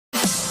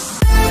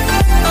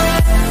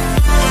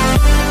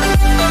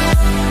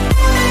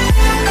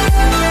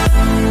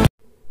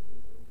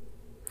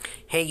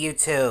Hey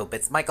YouTube,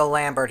 it's Michael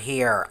Lambert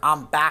here.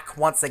 I'm back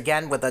once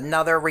again with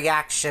another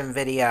reaction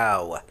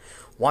video.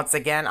 Once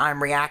again,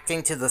 I'm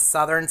reacting to the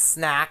Southern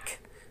Snack.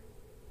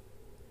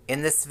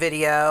 In this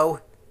video,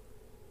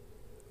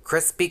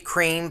 Krispy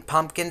Kreme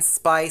Pumpkin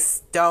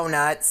Spice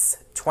Doughnuts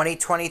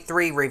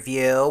 2023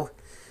 review.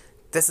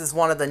 This is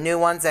one of the new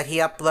ones that he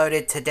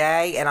uploaded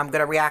today, and I'm going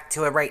to react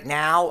to it right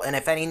now. And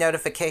if any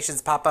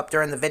notifications pop up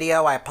during the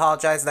video, I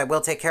apologize and I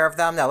will take care of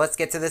them. Now let's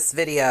get to this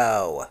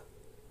video.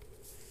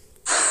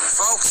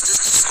 Folks,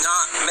 this does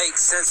not make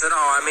sense at all.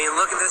 I mean,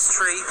 look at this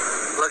tree.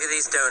 Look at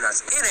these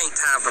donuts. It ain't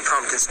time for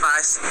pumpkin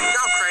spice.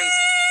 Y'all crazy.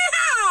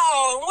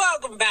 Hello,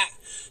 welcome back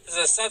to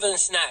the Southern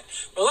Snack,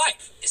 where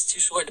life is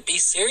too short to be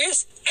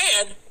serious,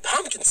 and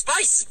pumpkin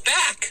spice is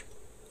back.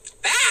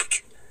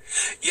 Back!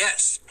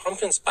 Yes,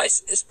 pumpkin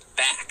spice is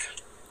back.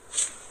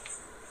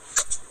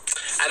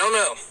 I don't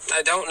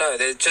know.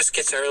 It just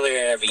gets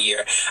earlier every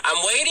year.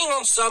 I'm waiting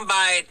on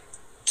somebody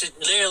to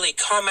literally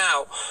come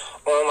out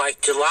on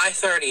like July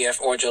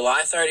 30th or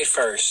July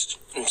 31st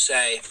and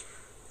say,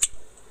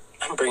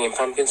 I'm bringing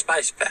pumpkin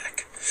spice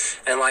back,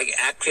 and like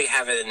actually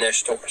have it in their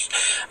stores.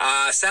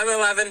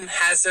 7-Eleven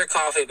has their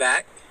coffee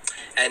back,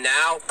 and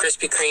now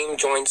Krispy Kreme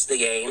joins the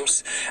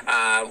games.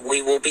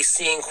 We will be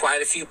seeing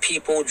quite a few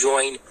people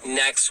join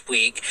next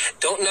week.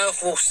 Don't know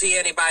if we'll see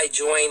anybody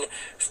join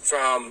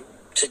from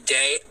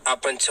today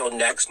up until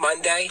next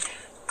Monday.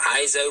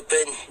 Eyes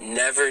open,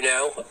 never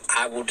know.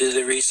 I will do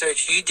the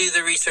research. You do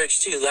the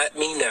research too. Let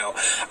me know.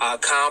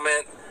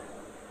 Comment,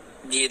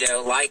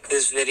 like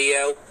this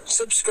video.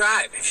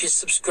 Subscribe. If you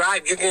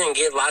subscribe, you're going to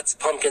get lots of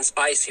pumpkin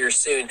spice here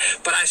soon.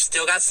 But I've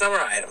still got summer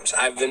items.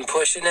 I've been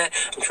pushing it.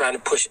 I'm trying to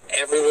push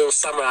every little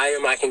summer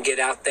item I can get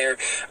out there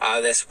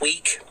this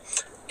week.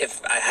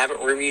 If I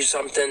haven't reviewed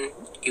something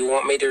you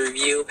want me to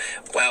review,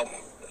 well,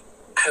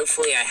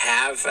 hopefully I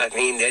have. I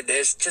mean,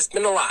 there's just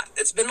been a lot.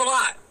 It's been a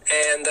lot.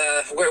 And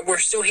we're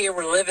still here,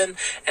 we're living,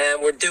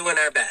 and we're doing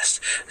our best.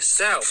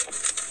 So,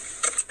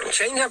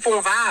 change up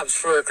on vibes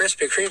for a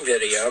Krispy Kreme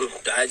video.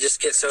 I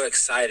just get so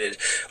excited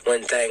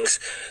when things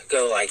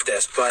go like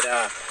this. But,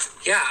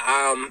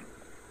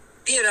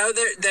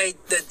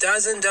 the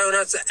dozen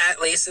donuts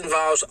at least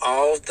involves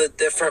all of the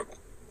different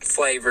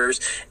flavors.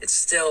 It's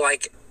still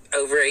like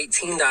over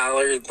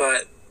 $18,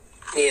 but,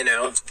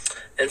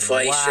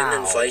 inflation,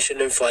 wow. inflation.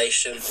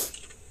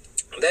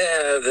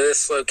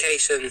 This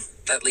location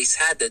at least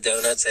had the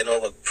donuts. They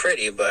don't look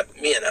pretty, but,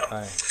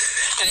 Right.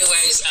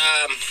 Anyways,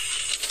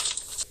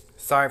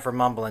 Sorry for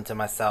mumbling to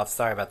myself.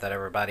 Sorry about that,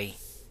 everybody.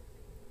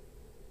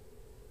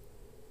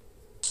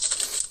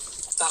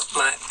 thought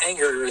my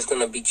anger was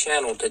going to be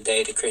channeled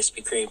today to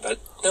Krispy Kreme, but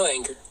no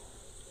anger.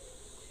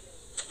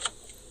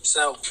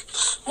 So,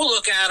 we'll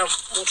look at them.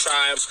 We'll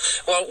try them.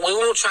 Well, we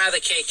won't try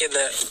the cake in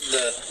the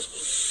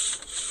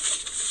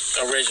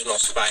original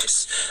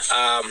spice.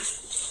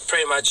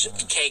 Pretty much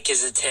cake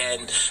is a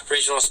 10.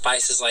 Original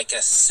spice is like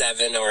a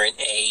 7 or an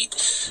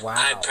 8. Wow.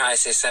 I'd probably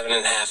say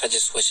 7.5. I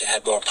just wish it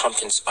had more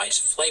pumpkin spice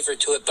flavor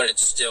to it, but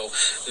it's still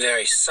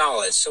very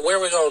solid. So where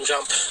are we going to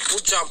jump? We'll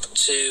jump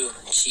to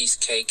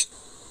cheesecake.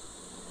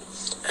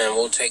 And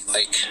we'll take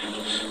like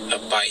a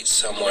bite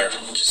somewhere.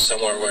 Just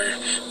somewhere where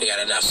we got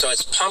enough. So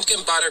it's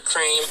pumpkin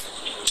buttercream.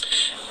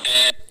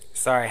 And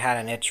Sorry, I had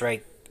an itch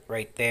right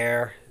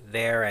there,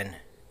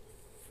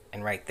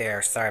 and right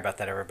there. Sorry about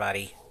that,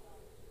 everybody.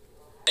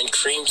 and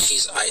cream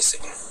cheese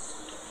icing.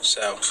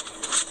 So,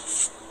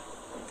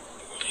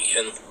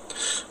 again,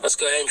 let's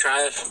go ahead and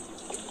try a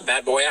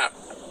bad boy out.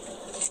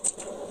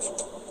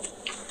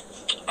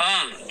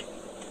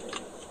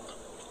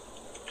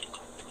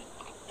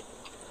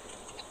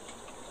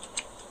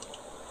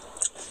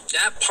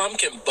 That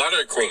pumpkin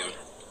buttercream,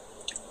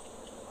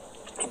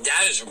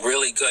 that is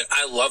really good.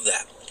 I love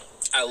that.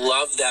 I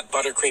love that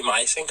buttercream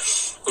icing.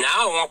 Now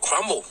I want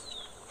crumble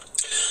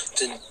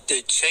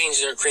to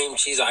change their cream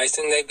cheese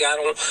icing they've got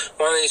on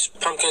one of these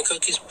pumpkin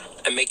cookies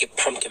and make it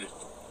pumpkin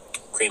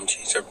cream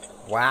cheese. Or,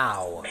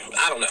 Wow.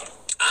 I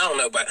don't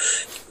know, but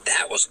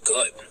that was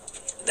good.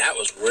 That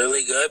was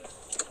really good.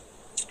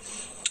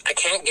 I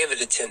can't give it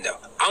a 10 though.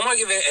 I'm gonna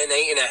give it an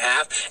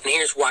 8.5, and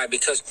here's why.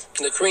 Because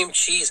the cream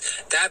cheese,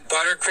 that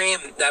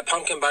buttercream, that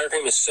pumpkin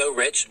buttercream is so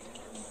rich,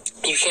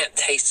 you can't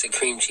taste the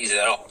cream cheese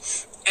at all.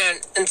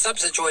 And in some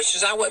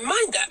situations, I wouldn't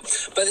mind that.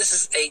 But this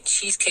is a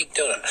cheesecake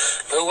donut.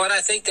 But what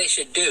I think they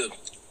should do,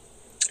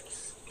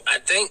 I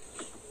think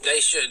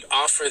they should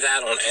offer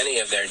that on any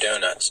of their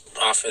donuts.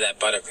 Offer that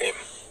buttercream.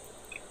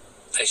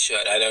 They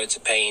should. I know it's a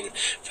pain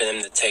for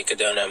them to take a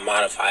donut and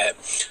modify it.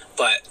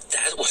 But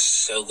that was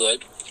so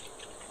good.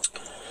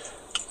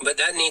 But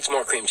that needs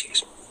more cream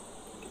cheese.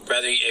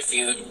 Rather, if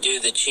you do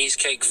the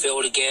cheesecake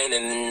filled again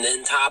and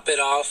then top it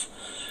off,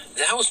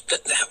 that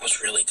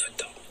was really good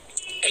though.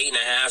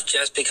 8.5,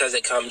 just because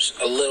it comes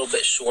a little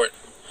bit short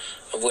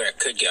of where it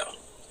could go.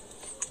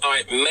 All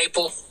right,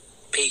 maple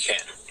pecan.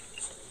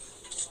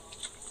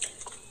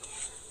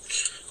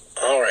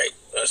 All right,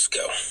 let's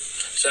go.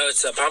 So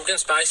it's a pumpkin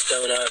spice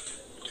donut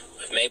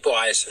with maple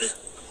icing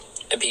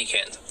and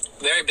pecans.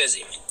 Very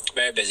busy,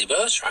 but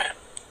let's try it.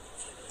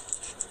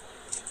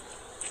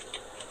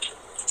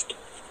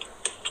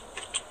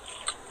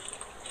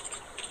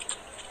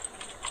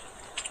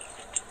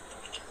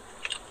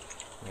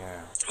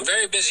 Yeah.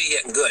 Very busy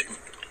yet good.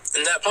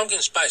 And that pumpkin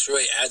spice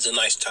really adds a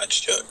nice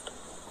touch to it.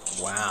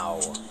 Wow.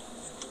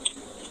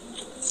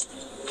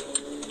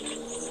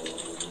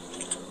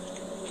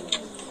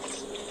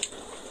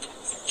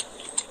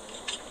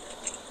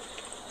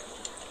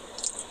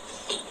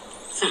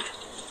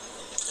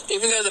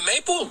 Even though the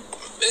maple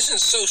isn't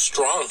so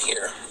strong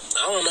here.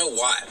 I don't know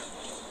why.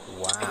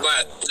 Wow.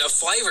 But the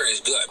flavor is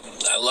good.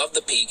 I love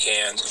the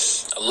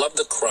pecans. I love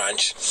the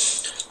crunch.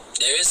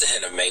 There is a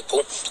hint of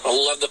maple. I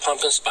love the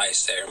pumpkin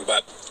spice there.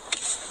 But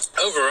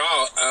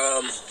overall,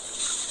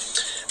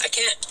 I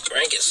can't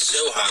rank it so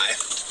high.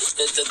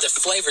 The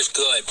flavor's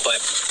good,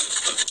 but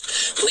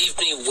leaves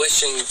me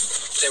wishing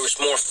there was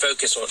more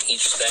focus on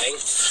each thing.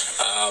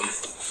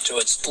 So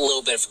it's a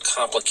little bit of a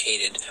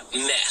complicated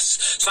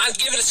mess. So I'd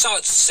give it a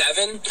solid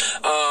 7.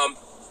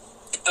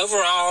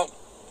 Overall,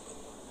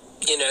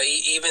 you know,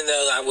 even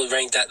though I would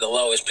rank that the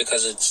lowest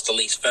because it's the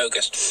least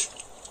focused,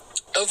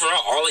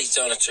 overall, all these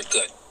donuts are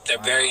good. They're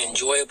very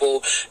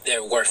enjoyable.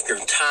 They're worth your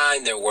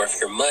time. They're worth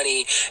your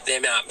money. They're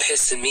not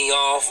pissing me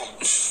off.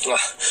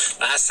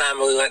 Last time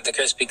we went to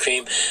Krispy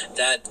Kreme,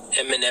 that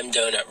M&M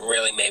donut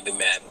really made me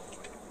mad.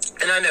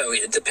 And I know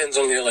it depends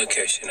on your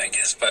location, I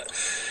guess, but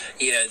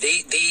you know,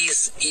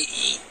 these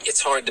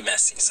it's hard to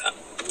mess these up.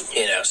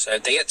 You know, so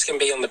if it's gonna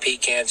be on the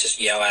pecans, just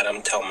yell at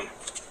them, tell them,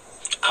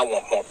 I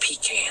want more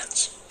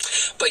pecans.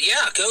 But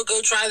yeah,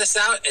 go try this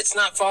out. It's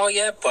not fall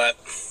yet, but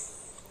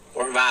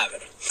we're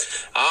vibing.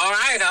 All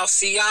right, I'll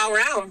see y'all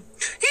around.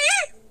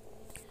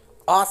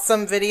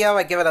 Awesome video.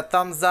 I give it a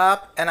thumbs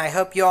up, and I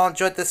hope you all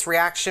enjoyed this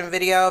reaction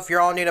video. If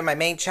you're all new to my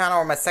main channel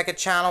or my second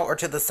channel or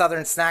to the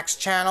Southern Snacks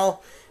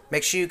channel,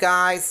 make sure you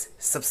guys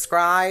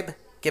subscribe,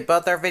 give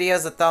both our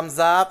videos a thumbs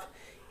up,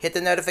 hit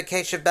the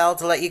notification bell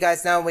to let you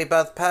guys know when we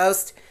both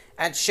post,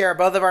 and share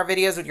both of our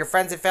videos with your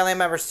friends and family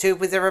members too,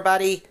 please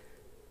everybody.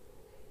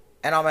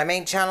 And on my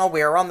main channel,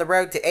 we are on the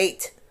road to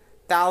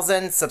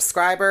 8,000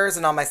 subscribers,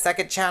 and on my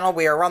second channel,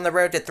 we are on the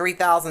road to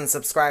 3,000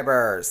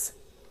 subscribers.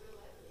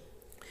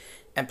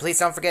 And please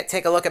don't forget to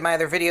take a look at my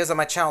other videos on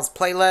my channel's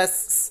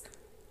playlists,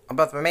 on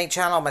both my main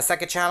channel and my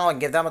second channel, and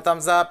give them a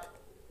thumbs up.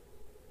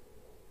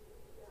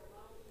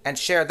 And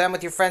share them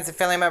with your friends and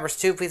family members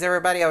too, please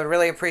everybody. I would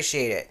really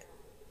appreciate it.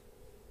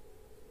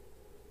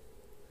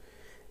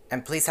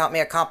 And please help me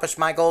accomplish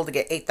my goal to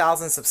get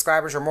 8,000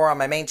 subscribers or more on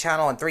my main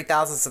channel and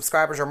 3,000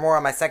 subscribers or more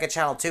on my second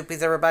channel too,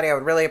 please everybody. I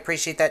would really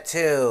appreciate that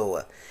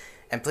too.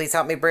 And please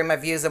help me bring my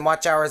views and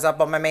watch hours up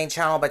on my main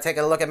channel by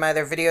taking a look at my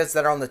other videos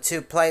that are on the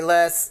 2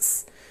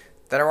 playlists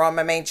that are on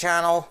my main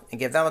channel, and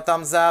give them a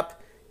thumbs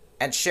up.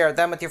 And share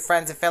them with your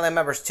friends and family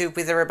members too,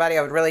 please everybody.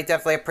 I would really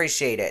definitely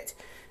appreciate it.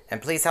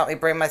 And please help me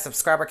bring my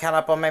subscriber count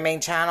up on my main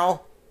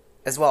channel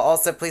as well.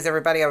 Also, please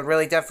everybody, I would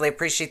really definitely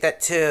appreciate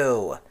that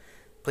too.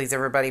 Please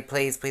everybody,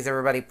 please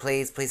everybody,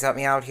 please help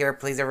me out here.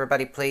 Please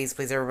everybody, please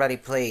everybody,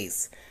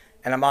 please.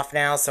 And I'm off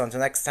now, so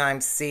until next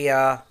time, see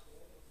ya.